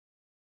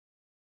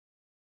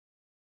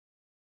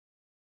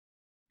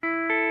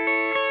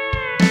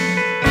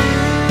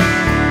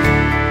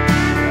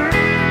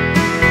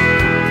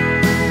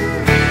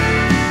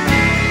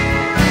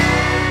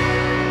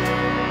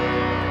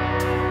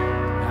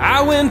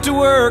went to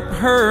work for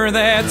her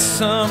that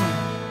summer,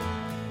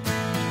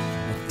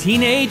 a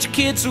teenage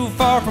kid so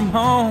far from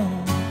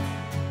home.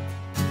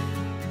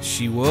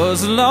 She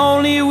was a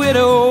lonely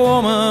widow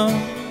woman,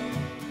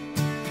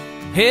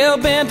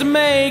 hell-bent to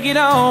make it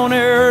on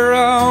her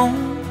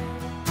own.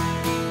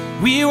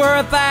 We were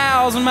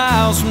 1,000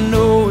 miles from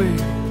nowhere,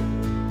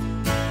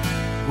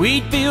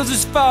 wheat fields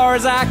as far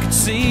as I could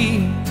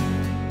see,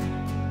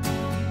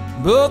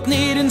 both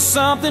needing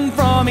something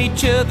from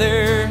each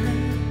other,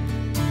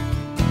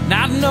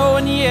 not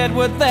knowing yet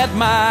what that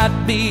might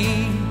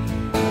be.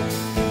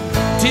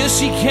 Till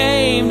she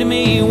came to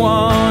me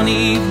one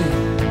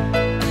evening,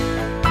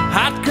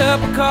 hot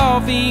cup of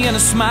coffee and a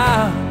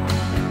smile,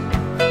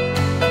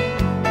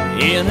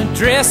 in a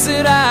dress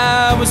that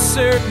I was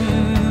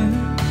certain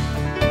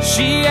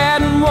she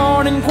hadn't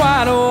worn in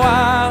quite a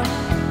while.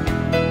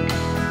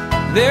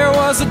 There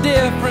was a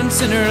difference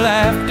in her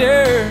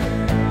laughter,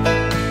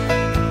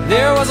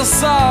 there was a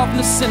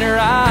softness in her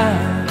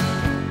eyes,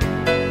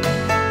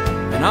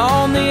 and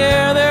on the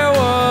air there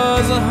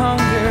was a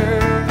hunger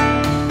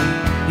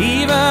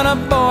even a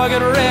boy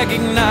could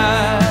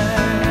recognize.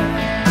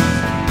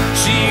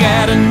 She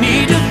had a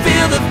need to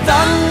feel the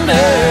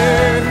thunder,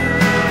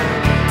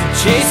 to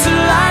chase the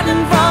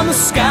lightning from the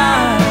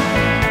sky,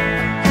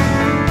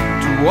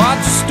 to watch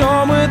a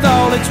storm with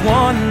all its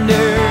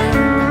wonder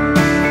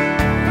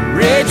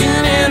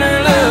raging in her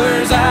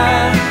lover's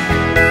eyes.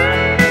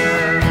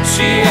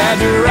 She had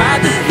to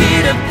ride the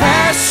heat of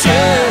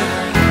passion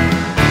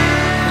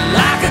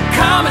like a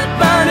comet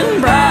burning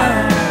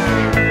bright,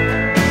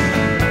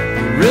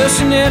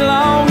 rushing it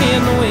along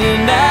in the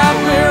wind out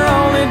where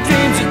only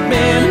dreams had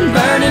been,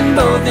 burning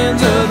both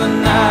ends of the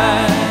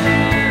night.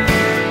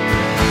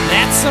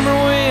 That summer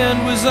wind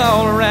was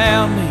all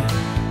around me,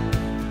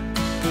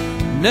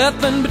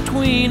 nothing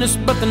between us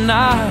but the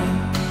night.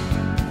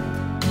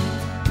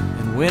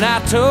 And when I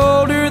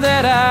told her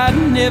that I'd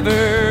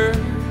never,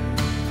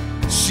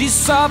 she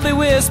softly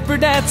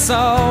whispered, "That's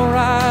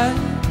alright."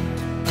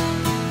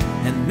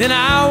 And then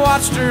I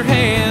watched her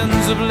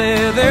hands of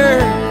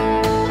leather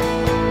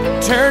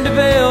turn to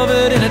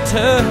velvet in a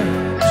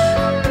touch.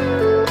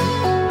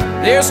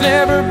 There's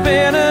never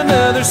been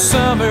another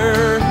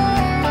summer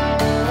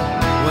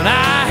when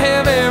I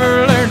have ever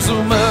learned so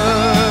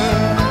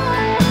much.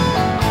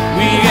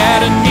 We had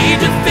a need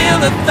to feel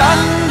the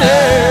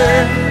thunder,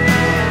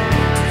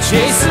 to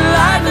chase the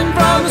lightning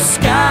from the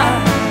sky,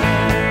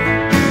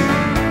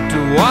 to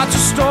watch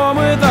a storm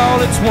with all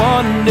its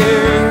wonder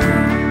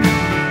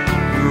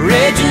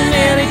raging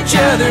in each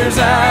other's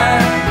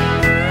eyes.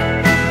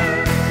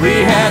 We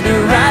had to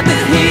ride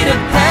the heat of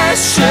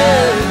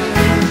passion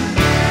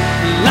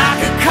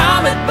like a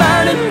comet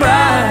burning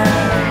bright,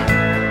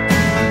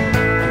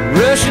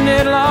 rushing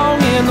it along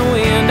in the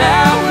wind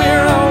out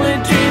where only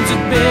dreams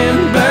had been,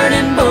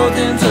 burning both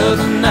ends of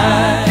the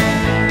night.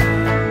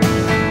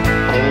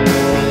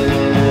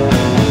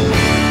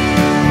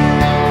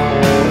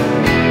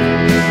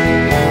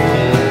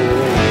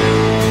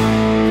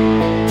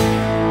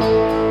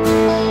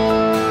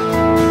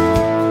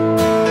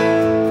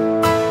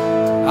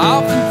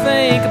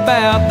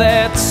 About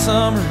that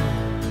summer,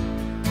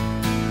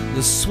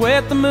 the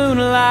sweat, the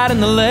moonlight,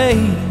 and the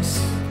lace,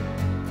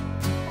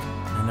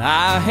 and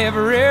I have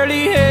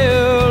rarely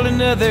held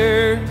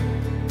another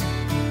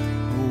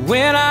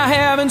when I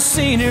haven't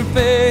seen her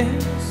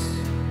face.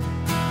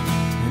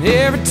 And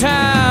every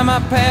time I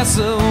pass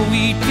a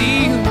wheat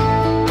field,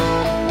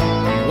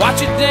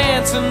 watch it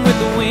dancing with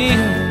the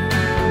wind,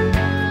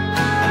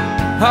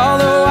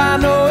 although I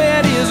know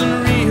it isn't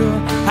real,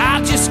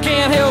 I just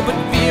can't help but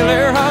feel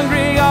her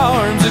hungry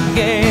arms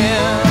again.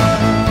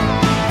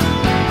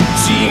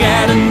 She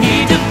had a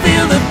need to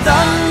feel the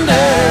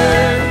thunder,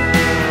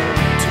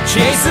 to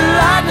chase the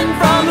lightning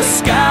from the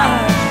sky,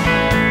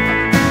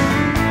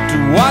 to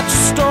watch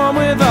a storm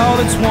with all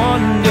its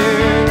wonder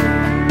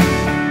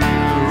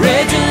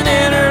raging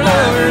in her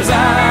lover's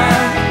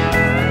eye.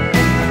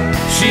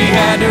 She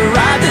had to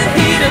ride the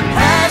heat of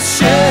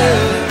passion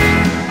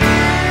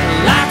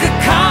like a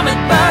comet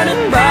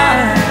burning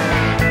bright,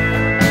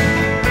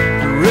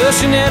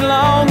 rushing it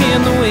along in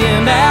the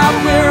wind out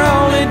where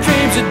only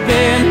dreams had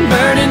been,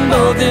 burning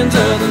both ends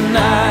of the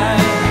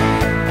night,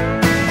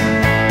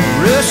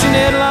 rushing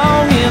it along